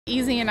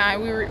Easy and I,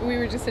 we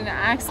were just in an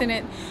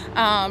accident.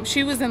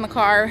 She was in the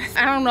car.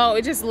 I don't know,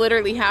 it just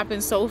literally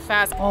happened so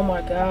fast. Oh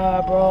my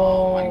god, bro.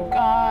 Oh my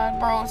god,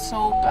 bro, it's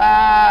so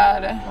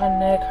bad. My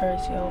neck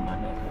hurts, yo. My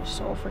neck hurts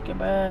so freaking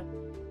bad.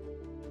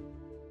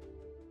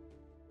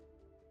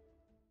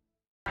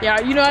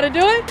 Yeah, you know how to do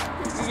it?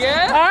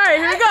 Yeah. All right,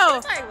 here we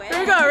go. Here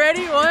we go.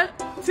 Ready? 1,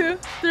 2,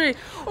 3.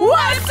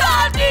 What's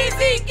up,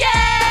 DC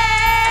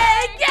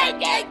gang? Gang,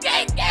 gang,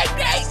 gang, gang,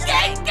 gang,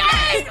 gang,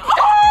 gang.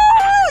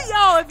 Oh,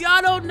 yo, if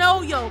y'all don't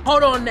know, yo,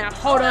 hold on now.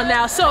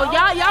 So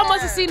y'all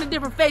must have seen a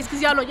different face,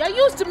 because y'all know y'all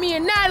used to me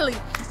and Natalie,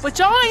 but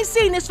y'all ain't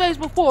seen this face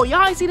before.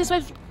 Y'all ain't seen this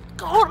face.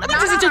 Hold on, let me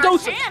just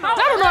introduce you. Not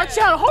on our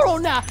channel. Hold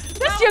on now.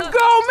 This your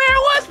girl, man.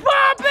 What's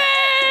poppin'?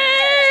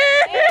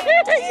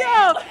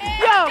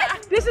 Yo,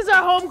 this is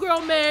our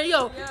homegirl, man.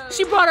 Yo,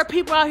 she brought her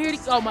people out here to,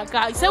 oh my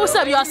god. Say what's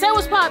up, y'all. Say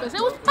what's poppin'. Say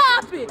what's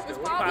poppin'.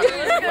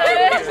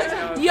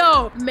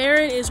 Yo,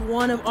 Marin is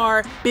one of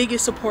our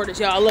biggest supporters,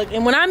 y'all. Look,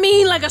 and when I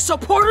mean like a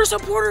supporter,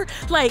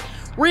 like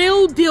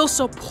real deal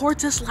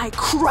supports us like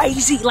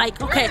crazy.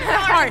 Like, okay, all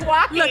right.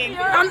 Walking. Look,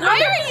 Where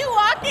are you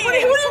walking? What do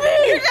you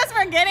mean? You're just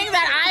forgetting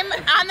that I'm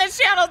on the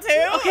channel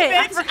too. Okay,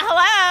 bitch.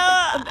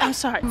 Hello. I'm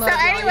sorry. So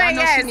anyway,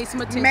 yes,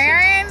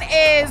 Marin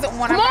is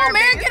one of our Come on,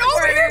 Marin, get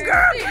over here,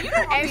 girl.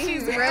 And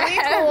she's really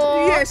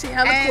cool. Yeah, she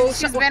hella cool.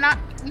 She's been on.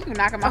 You can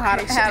knock my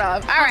head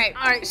off. All right.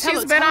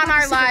 She's been on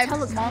our live.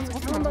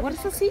 What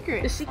is the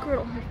secret? The secret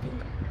on her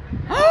finger.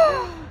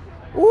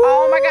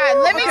 Oh my god,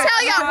 let me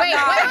tell y'all, wait.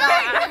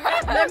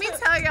 Let me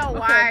tell y'all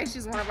why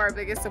she's one of our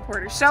biggest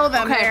supporters. Show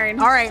them, Marin.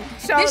 All right.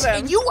 Show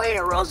them. You ain't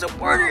a real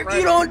supporter if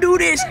you don't do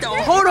this, though.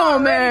 Hold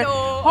on, man.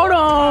 Hold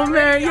on,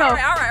 man. Yo. All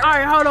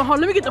right, hold on.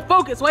 Let me get the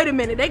focus. Wait a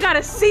minute. They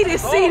gotta see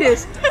this.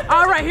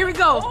 All right, here we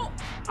go.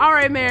 All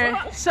right, Marin.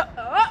 So,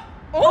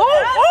 wait,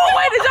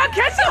 did y'all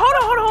catch it?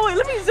 Hold on. Wait,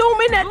 let me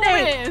zoom in that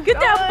thing. Get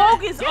that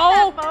focus.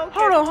 Hold on.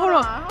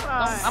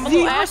 I'm a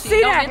little ashy. See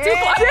that?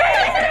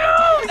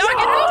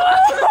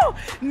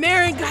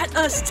 Marin got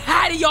us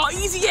tatted, y'all.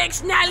 Easy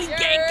X, Natalie,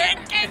 gang.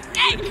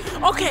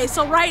 Okay,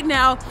 so right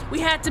now, we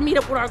had to meet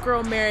up with our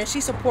girl, Marin.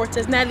 She supports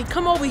us. Natalie,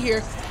 come over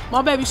here.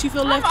 My baby, she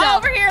feel left out.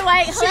 Over here,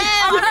 like,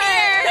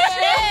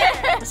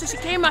 So she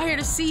came out here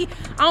to see,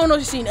 I don't know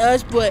if she's seen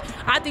us, but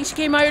I think she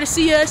came out here to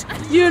see us,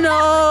 you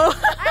know.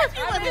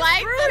 She would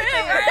like to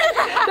think.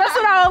 That's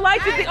what I would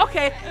like to think.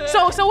 Okay,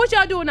 so what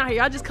y'all doing out here?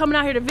 Y'all just coming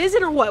out here to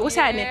visit or what? What's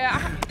happening? I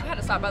had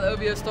to stop by the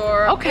OVO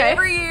store. Okay.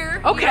 Every year.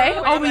 Okay,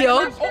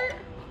 OVO.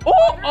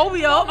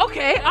 OVO.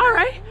 Okay, all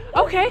right.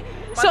 Okay.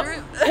 So,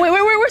 wait,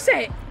 where's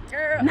that?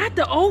 Not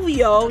the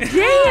OVO. Damn.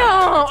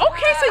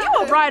 Okay, so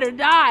you a ride or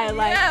die.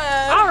 Like,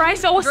 all right.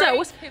 So what's up?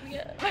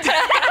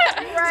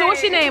 So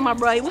what's your name, my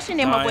brother? What's your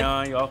name, my boy?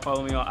 Y'all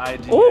follow me on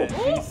IG.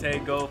 He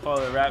said go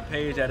follow the rap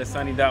page at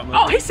sunny.movie.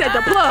 Oh, he said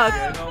the plug.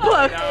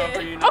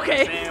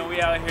 Okay.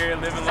 We out here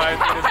living life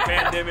through this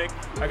pandemic.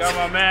 I got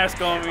my mask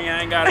on me.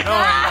 I ain't got it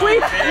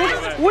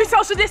on. We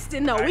social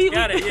distant though. We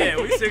got it. Yeah,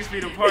 we 6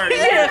 feet apart.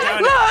 Yeah,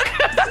 look.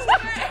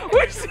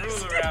 We're 6 feet.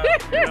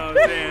 You know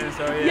what I'm saying?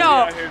 So yeah, we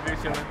out here big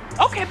chilling.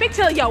 Okay, big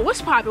chill. Yo,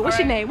 what's poppin'? What's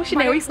your name?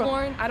 Where you from?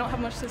 Lauren. I don't have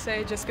much to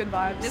say. Just good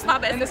vibes. Just my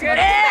best. Just good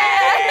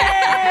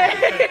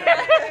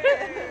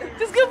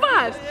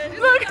vibes.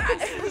 Look,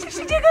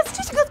 she good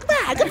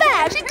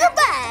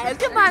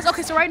vibes.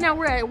 Okay, so right now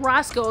we're at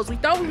Roscoe's. We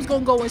thought we was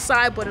gonna go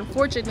inside, but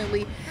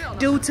unfortunately,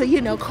 due to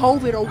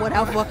COVID or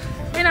whatever,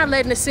 they're not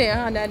letting us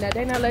in.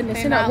 They're not letting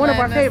us in. One of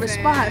our favorite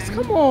spots.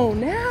 Come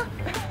on now.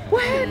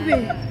 What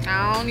happened?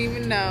 I don't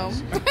even know.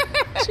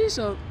 She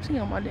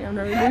on my damn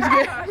nerves.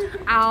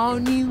 I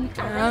don't even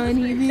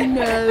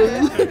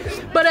know.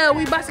 But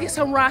we about to get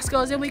some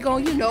Roscoe's and we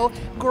gonna,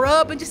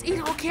 grub and just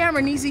eat on camera.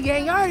 And Easy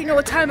Gang, y'all already know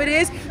what time it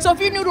is. So if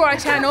you're new to our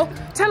channel,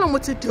 tell them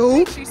what to do.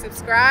 Make sure you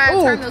subscribe,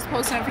 turn those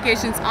post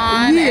notifications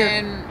on,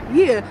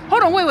 Yeah.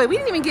 Hold on, wait. We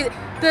didn't even get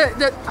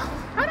the.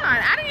 Hold on,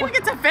 I didn't even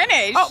get to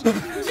finish. Oh.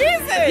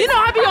 Jesus. You know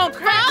I be on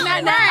crack.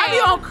 I be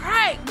on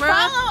crack, bro.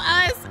 Follow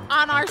us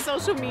on our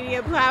social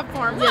media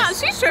platforms. Wow,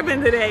 she's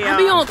tripping today, y'all. I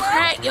be on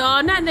crack,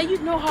 y'all. Now you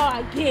know how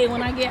I get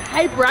when I get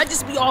hyper. I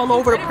just be all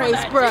over the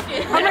place, bro.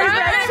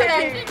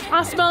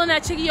 I'm smelling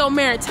that chicken. Yo,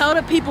 Marin, tell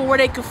the people where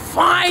they can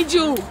find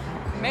you.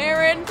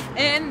 Marin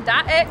and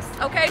 .x.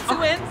 Okay,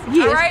 2 N's.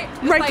 Yeah, all right.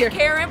 Just right like there.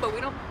 Karen, but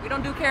we don't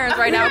do Karens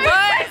right now.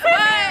 But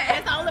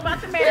it's all about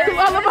the Marin.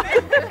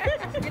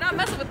 You're not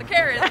messing with the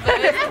Karens.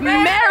 But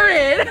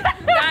Marin.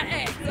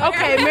 .x.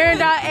 Okay,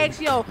 Marin.x.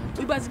 Yo,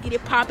 we about to get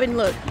it popping.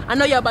 Look, I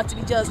know y'all about to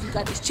be jealous. We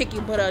got this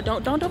chicken, but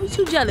don't be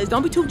too jealous.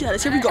 Don't be too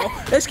jealous. Here we go.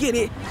 Let's get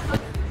it.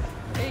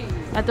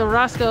 At the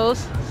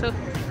Roscoe's. So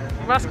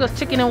Roscoe's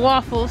chicken and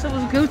waffles. It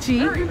was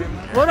Gucci.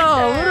 What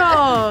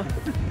up?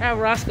 At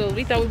Roscoe's.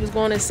 We thought we was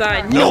going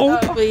inside.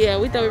 Nope. But yeah,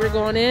 we thought we were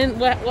going in.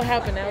 What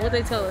happened now? What'd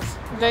they tell us?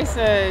 They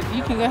said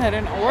you can go ahead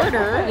and order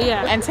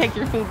and take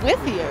your food with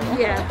you.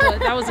 Yeah, but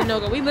that was a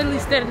no-go. We literally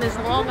stood in this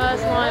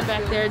long-ass line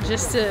back there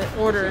just to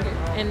order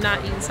and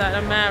not eat inside.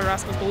 I'm mad at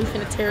Roscoe's, but we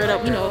finna tear it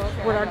up,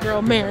 with our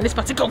girl Marin. It's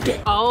about to go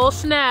down. Oh,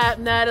 snap,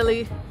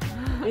 Natalie.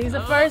 He's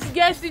the first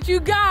guest that you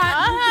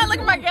got. Look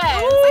at my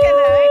guest.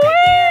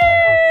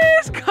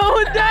 Come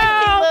going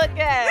down. Look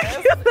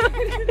at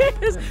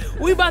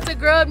We about to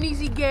grub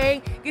Neezy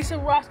gang, get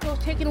some Roscoe's,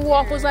 taking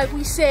waffles like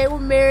we said. We're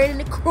married in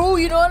the crew,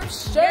 you know what I'm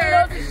saying? You know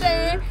what I'm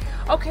saying?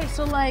 Okay,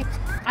 so like,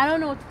 I don't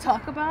know what to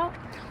talk about,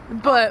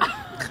 but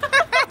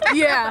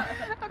yeah.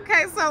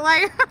 Okay, so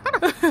like,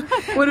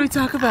 what do we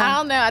talk about? I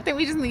don't know. I think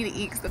we just need to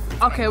eat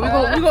stuff. Okay, we're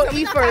gonna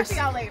eat first. Talk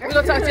to y'all later. We're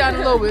gonna talk to y'all in a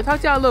little bit.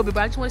 Talk to y'all in a little bit,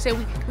 but I just want to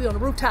say we on the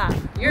rooftop.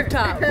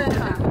 Rooftop.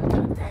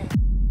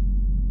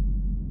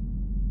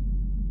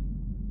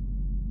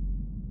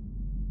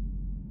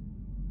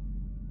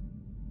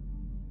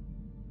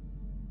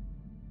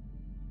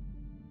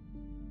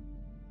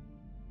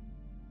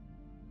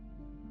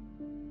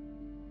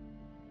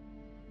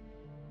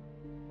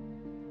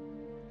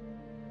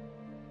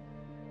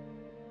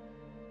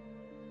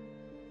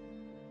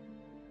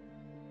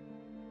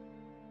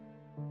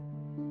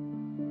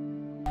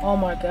 Oh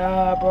my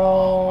god, bro.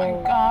 Oh my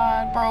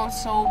god, bro,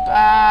 it's so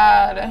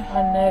bad.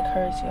 My neck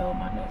hurts, yo.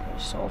 My neck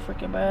hurts so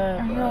freaking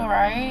bad. Are you bro.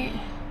 alright?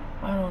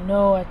 I don't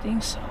know. I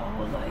think so.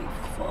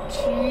 Like, fuck.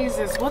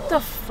 Jesus, what the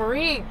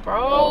freak,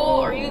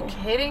 bro? Are you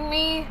kidding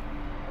me?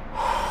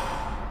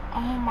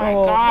 Oh my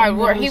god,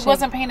 where he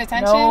wasn't paying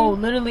attention? No,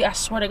 literally, I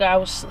swear to God, I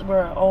was,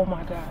 bro. Oh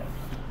my god.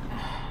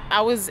 I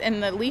was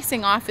in the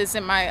leasing office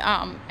in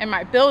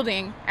my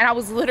building, and I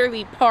was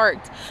literally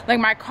parked.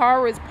 Like, my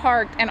car was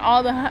parked, and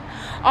all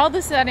of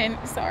a sudden,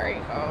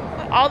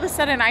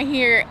 I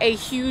hear a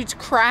huge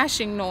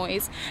crashing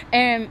noise,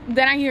 and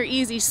then I hear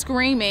Easy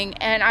screaming,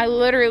 and I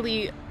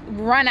literally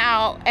run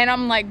out, and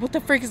I'm like, what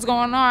the frick is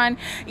going on?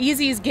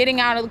 Easy is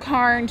getting out of the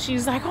car, and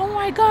she's like, oh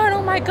my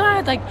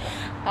god, like,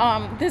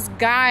 this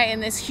guy in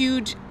this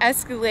huge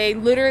Escalade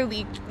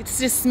literally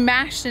just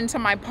smashed into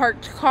my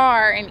parked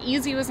car, and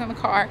Easy was in the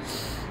car.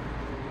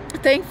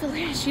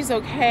 Thankfully she's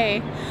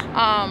okay.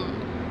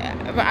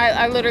 But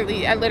I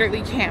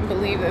literally can't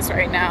believe this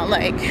right now.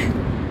 Like,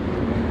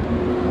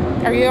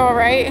 are you all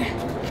right?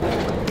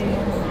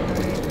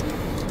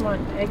 Yeah, my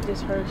neck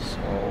just hurts so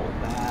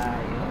bad,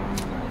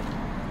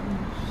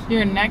 yo.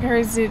 Your neck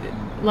hurts?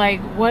 Like,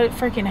 what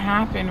freaking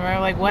happened, bro?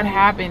 Like, what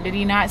happened? Did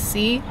he not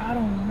see? I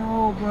don't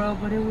know, bro,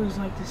 but it was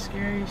like the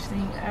scariest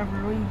thing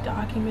ever. Were you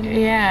documenting?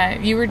 Yeah,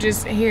 you were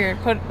just here.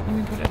 Let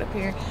me put it up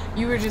here.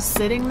 You were just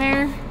sitting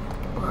there.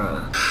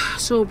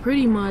 So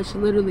pretty much,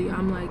 literally,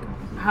 I'm like,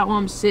 how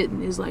I'm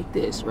sitting is like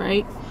this,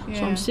 right? Yeah.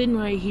 So I'm sitting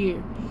right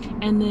here,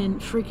 and then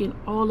freaking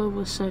all of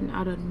a sudden,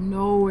 out of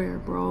nowhere,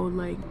 bro,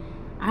 like,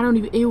 I don't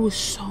even. It was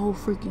so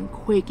freaking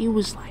quick. It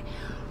was like,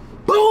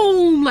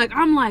 boom, like,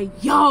 I'm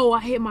like, yo,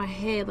 I hit my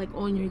head like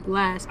on your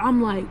glass.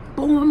 I'm like,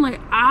 boom, I'm like,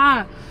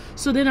 ah.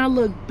 So then I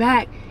look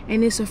back,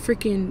 and it's a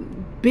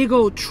freaking big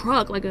old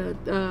truck, like a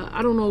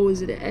I don't know, what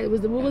was it?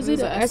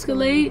 An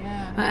Escalade?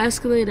 Yeah. An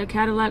Escalade, a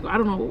Cadillac, I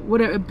don't know,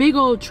 whatever, a big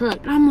old truck.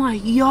 And I'm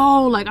like,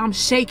 yo, like, I'm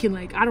shaking,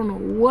 like, I don't know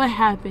what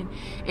happened.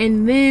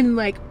 And then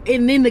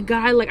the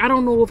guy, like, I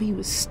don't know if he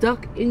was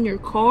stuck in your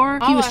car.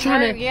 He was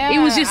trying to, yeah, it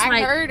was just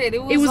like, I heard it.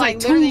 It was like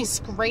literally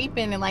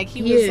scraping, and like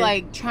he was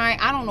like trying,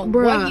 I don't know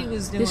what he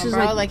was doing,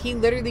 bro. Like, he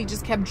literally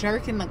just kept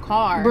jerking the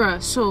car.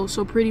 Bruh,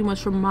 so pretty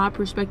much from my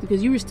perspective,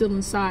 because you were still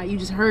inside, you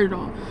just heard it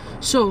all.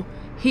 So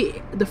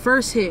the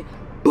first hit,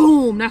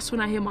 boom, that's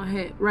when I hit my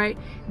head, right?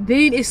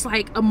 Then it's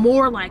like a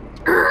more like,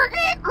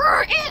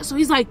 so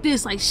he's like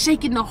this, like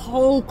shaking the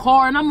whole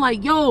car, and I'm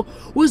like, yo,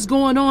 what's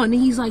going on?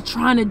 And he's like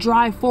trying to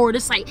drive forward.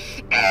 It's like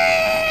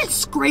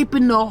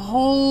scraping the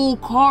whole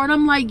car, and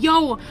I'm like,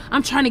 yo,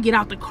 I'm trying to get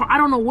out the car. I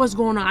don't know what's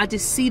going on. I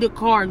just see the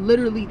car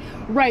literally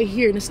right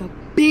here, and it's a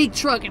big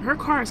truck, and her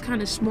car is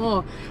kind of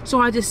small,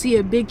 so I just see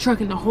a big truck,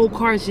 and the whole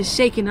car is just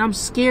shaking, and I'm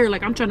scared.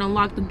 Like, I'm trying to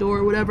unlock the door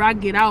or whatever. I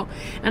get out,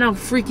 and I'm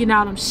freaking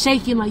out. I'm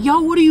shaking, like,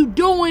 yo, what are you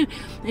doing?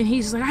 And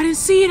he's like, I didn't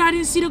see it. I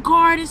didn't see the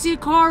car. I didn't see the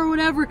car or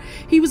whatever.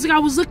 He was like, I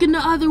was looking the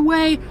other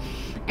way,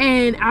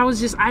 and I was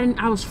just,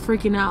 I was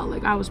freaking out.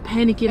 Like, I was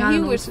panicking. And he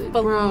was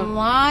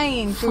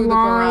flying through the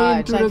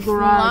garage,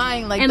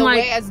 like, the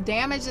way, as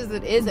damaged as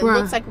it is, it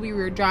looks like we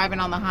were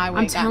driving on the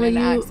highway and got in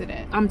an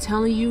accident. I'm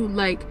telling you,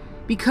 like,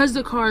 because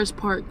the car is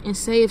parked, and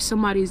say if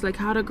somebody's like,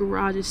 how the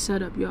garage is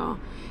set up, y'all,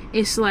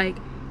 it's like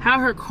how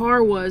her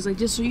car was, like,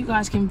 just so you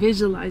guys can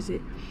visualize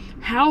it,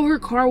 how her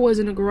car was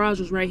in the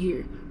garage was right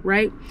here,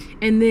 right?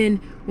 And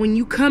then when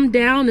you come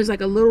down, there's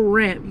like a little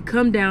ramp. You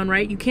come down,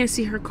 right? You can't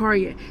see her car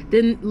yet.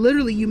 Then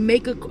literally you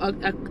make a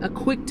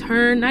quick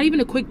turn, not even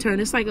a quick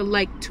turn, it's like a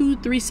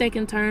 2-3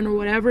 second turn or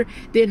whatever.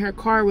 Then her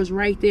car was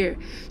right there.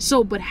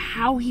 So, but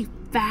how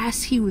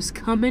fast he was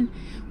coming,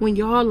 when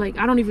y'all, like,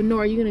 I don't even know,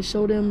 are you gonna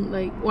show them,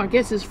 like, well, I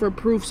guess it's for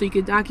proof so you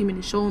could document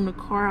and show them the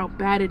car, how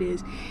bad it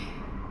is.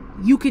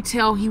 You could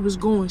tell he was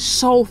going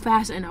so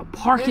fast in a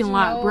parking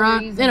lot, bro.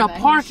 In a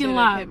parking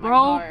lot,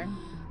 bro.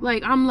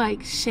 Like, I'm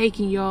like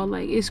shaking, y'all.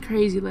 Like, it's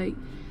crazy. Like,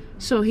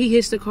 so he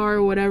hits the car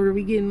or whatever.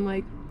 We getting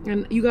like,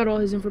 and you got all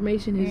his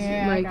information, his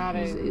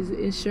his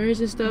insurance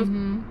and stuff.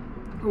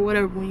 Or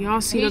whatever. When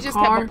y'all see the car, he just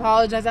kept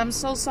apologizing. I'm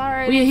so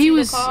sorry. I didn't see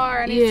the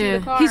car. I didn't see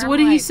the car. What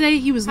did he say?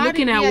 He was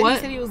looking at what? He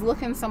said he was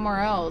looking somewhere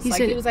else.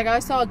 He was like, I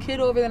saw a kid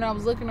over there, and I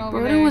was looking over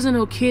there. There wasn't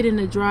no kid in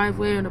the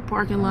driveway or in the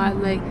parking lot.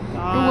 Like,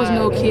 there was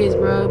no kids,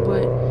 bro.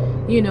 But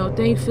you know,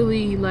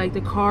 thankfully, like,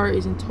 the car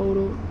isn't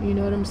total. You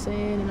know what I'm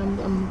saying? And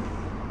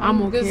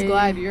I'm okay. just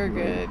glad you're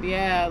good.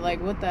 Yeah,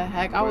 like, what the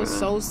heck? I was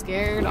so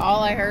scared.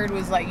 All I heard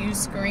was, like, you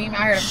scream.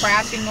 I heard a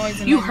crashing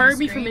noise. And you heard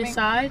me from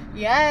inside?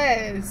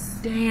 Yes.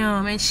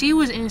 Damn. And she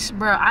was in,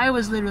 bro, I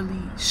was literally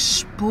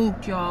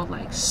spooked, y'all.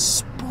 Like,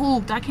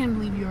 spooked. I can't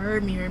believe you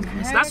heard me.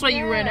 That's why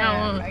you ran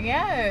out, huh?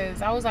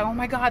 Yes. I was like, oh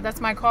my God,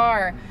 that's my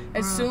car.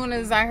 As soon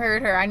as I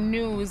heard her, I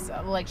knew it was,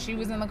 like, she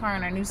was in the car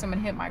and I knew someone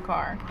hit my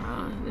car.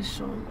 Let's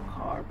show them the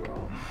car,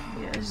 bro.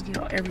 Yeah, let's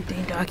get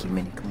everything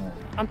documented. Come on.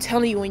 I'm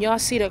telling you, when y'all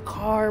see the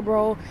car,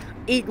 bro,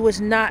 it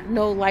was not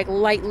no, like,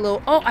 light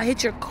little, oh, I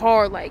hit your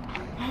car. Like,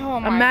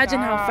 oh my imagine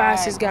God, how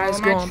fast this guy's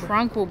going. My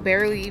trunk will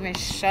barely even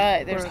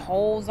shut. There's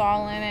holes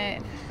all in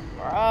it.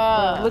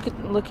 Bro,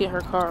 look at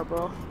her car,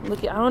 bro. I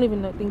don't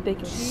even think they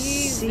can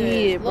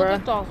see it, bro. Look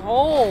at the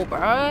hole,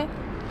 bro.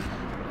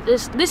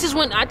 This is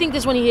when, I think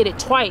this is when he hit it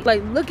twice.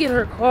 Like, look at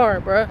her car,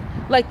 bro.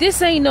 Like,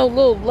 this ain't no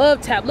little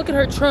love tap. Look at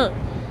her trunk.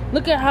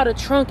 Look at how the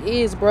trunk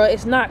is, bro.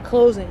 It's not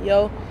closing,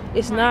 yo.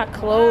 It's not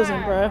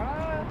closing, bro.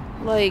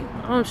 Like,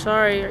 I'm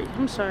sorry,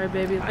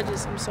 baby. I'm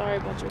sorry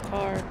about your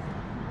car,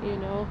 you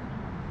know.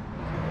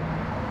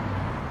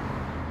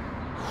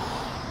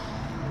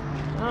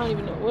 I don't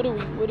even know. What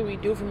do we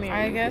do from here?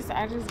 I guess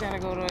I just gotta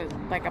go to,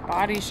 like, a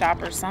body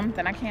shop or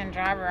something. I can't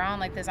drive around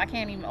like this. I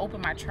can't even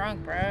open my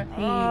trunk, bro.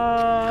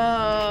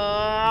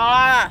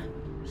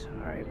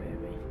 Sorry,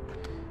 baby.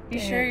 You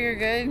sure you're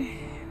good?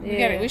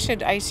 Yeah. We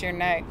should ice your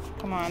neck.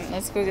 Come on,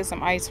 let's go get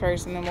some ice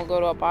first, and then we'll go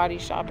to a body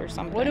shop or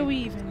something. What do we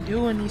even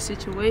do in these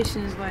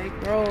situations? Like,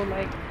 bro,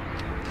 like,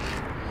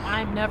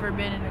 I've never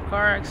been in a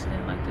car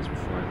accident like this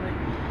before,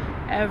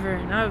 like, ever.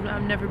 And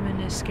I've never been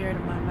this scared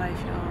in my life,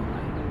 y'all.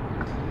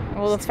 Like,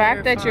 well, the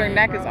fact that your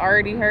neck is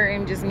already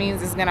hurting just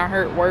means it's gonna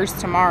hurt worse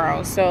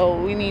tomorrow. So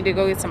we need to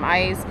go get some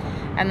ice,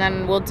 and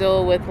then we'll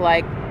deal with,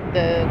 like,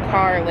 the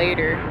car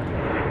later.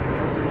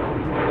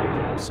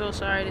 I'm so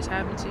sorry this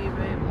happened to you,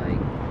 babe. Like,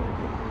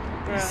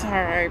 it's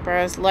alright,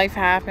 bro. Life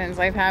happens.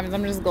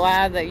 I'm just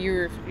glad that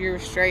you're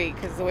straight,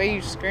 because the way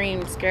you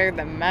screamed scared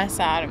the mess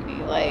out of me.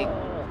 Like,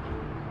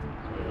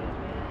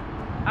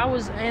 I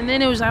was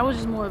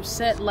just more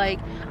upset.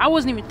 Like, I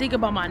wasn't even thinking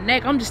about my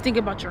neck. I'm just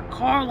thinking about your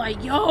car.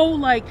 Like, yo,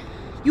 like,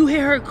 you hit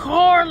her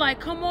car. Like,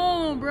 come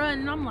on, bro.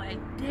 And I'm like,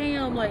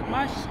 damn, like,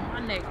 my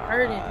neck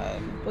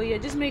hurting. But yeah,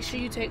 just make sure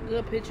you take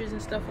good pictures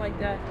and stuff like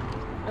that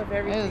of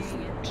everything.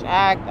 It's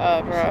jacked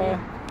up, bro.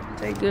 Yeah,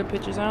 take good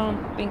pictures. I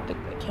don't think the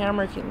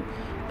camera can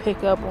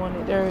pick up on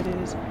it. There it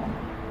is.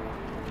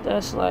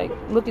 That's like,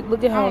 look at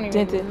how dented.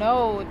 I don't even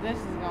know what this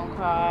is gonna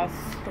cost,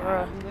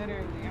 bruh.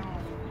 Literally, I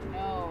don't even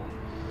know.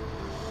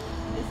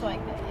 It's like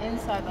the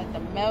inside, like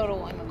the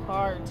metal in the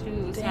car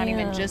too. It's not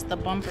even just the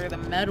bumper, the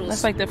metal.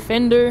 That's like the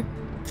fender.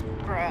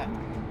 Bruh.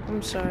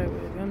 I'm sorry,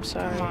 baby. I'm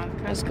sorry. Come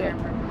on, let's go.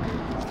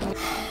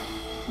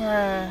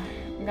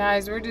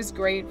 Guys, we're just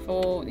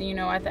grateful. You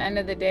know, at the end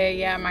of the day,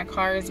 yeah, my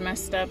car is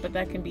messed up, but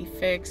that can be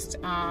fixed.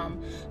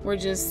 We're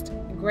just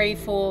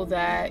grateful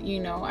that,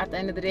 you know, at the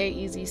end of the day,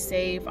 Easy's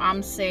safe,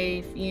 I'm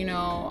safe, you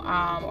know.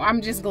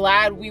 I'm just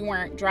glad we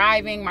weren't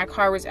driving. My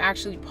car was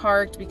actually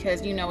parked,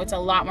 because, you know, it's a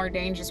lot more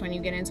dangerous when you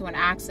get into an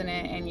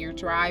accident and you're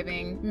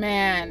driving.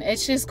 Man, it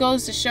just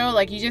goes to show,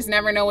 like, you just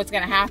never know what's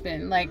gonna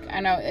happen. Like, I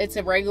know it's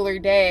a regular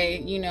day,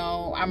 you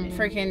know, I'm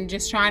freaking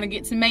just trying to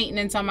get some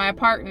maintenance on my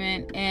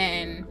apartment,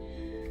 and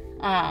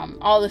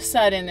all of a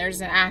sudden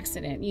there's an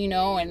accident, you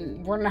know,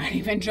 and we're not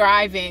even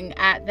driving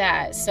at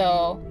that.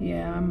 So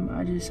yeah,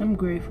 I'm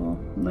grateful.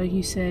 Like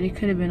you said, it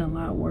could have been a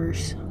lot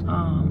worse,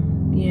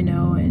 you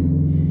know,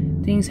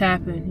 and things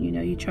happen, you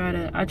know.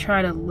 I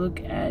try to look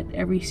at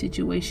every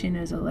situation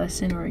as a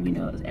lesson, or, you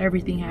know,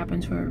 everything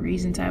happens for a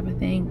reason type of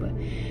thing. But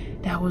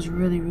that was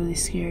really, really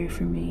scary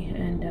for me.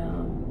 And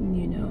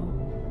you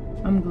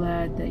know, I'm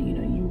glad that, you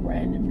know, you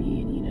ran to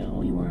me, and, you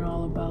know, you weren't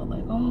all about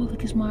like, oh,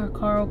 look, is my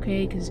car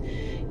okay? Because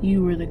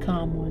you were the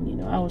calm one. You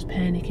know, I was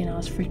panicking, I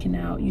was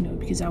freaking out, you know,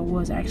 because I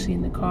was actually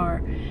in the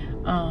car,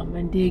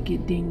 and did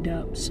get dinged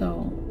up.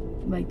 So,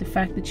 like, the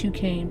fact that you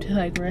came to,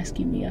 like,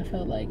 rescue me, I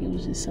felt like it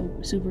was just so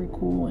super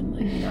cool. And,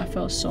 like, you know, I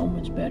felt so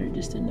much better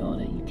just to know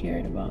that you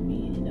cared about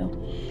me, you know.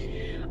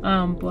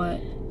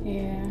 But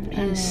yeah,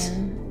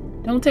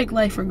 don't take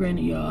life for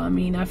granted, y'all. I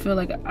mean, I feel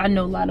like I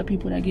know a lot of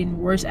people that get in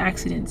worse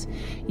accidents.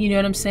 You know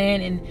what I'm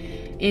saying? And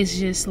it's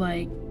just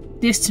like,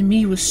 this to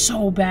me was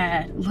so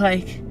bad.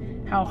 Like,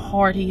 how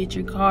hard he hit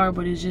your car.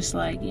 But it's just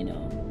like, you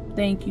know,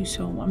 thank you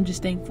so much. I'm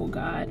just thankful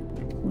God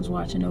was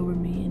watching over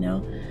me, you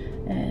know.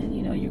 And,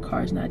 you know, your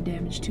car's not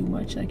damaged too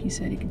much. Like you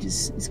said,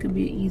 it's gonna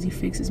be an easy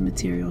fix. It's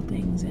material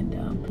things. And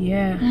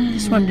yeah,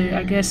 just wanted to,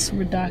 I guess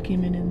we're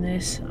documenting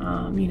this.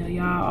 You know,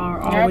 y'all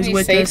are always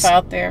with us. Y'all be safe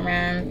out there,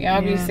 man.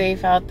 Y'all be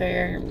safe out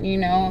there. You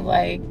know,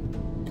 like,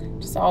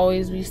 just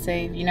always be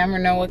safe. You never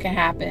know what can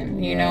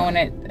happen, you know, and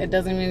it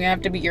doesn't even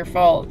have to be your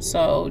fault.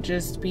 So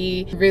just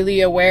be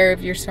really aware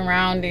of your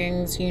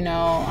surroundings, you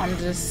know.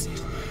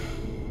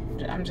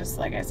 I'm just,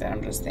 like I said,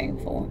 I'm just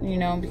thankful, you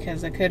know,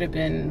 because it could have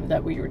been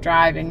that we were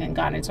driving and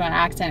got into an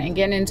accident, and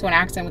getting into an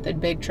accident with a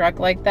big truck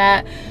like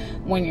that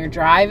when you're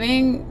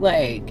driving,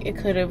 like, it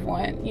could have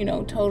went, you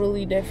know,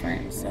 totally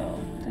different. So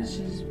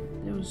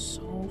it was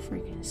so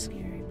freaking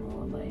scary,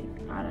 bro. Like,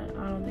 I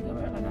don't think I've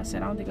ever, like I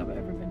said, I don't think I've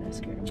ever been that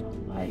scared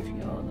in my life,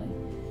 yo.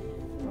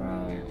 Like,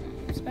 bro.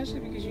 Especially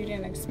because you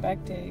didn't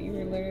expect it. You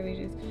were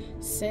literally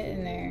just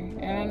sitting there.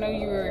 And I know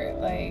you were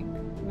like,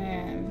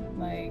 man,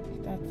 like,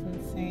 that's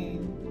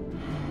insane.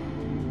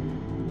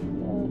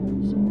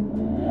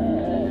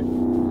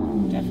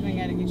 Definitely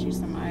got to get you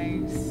some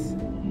ice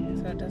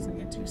so it doesn't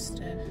get too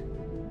stiff.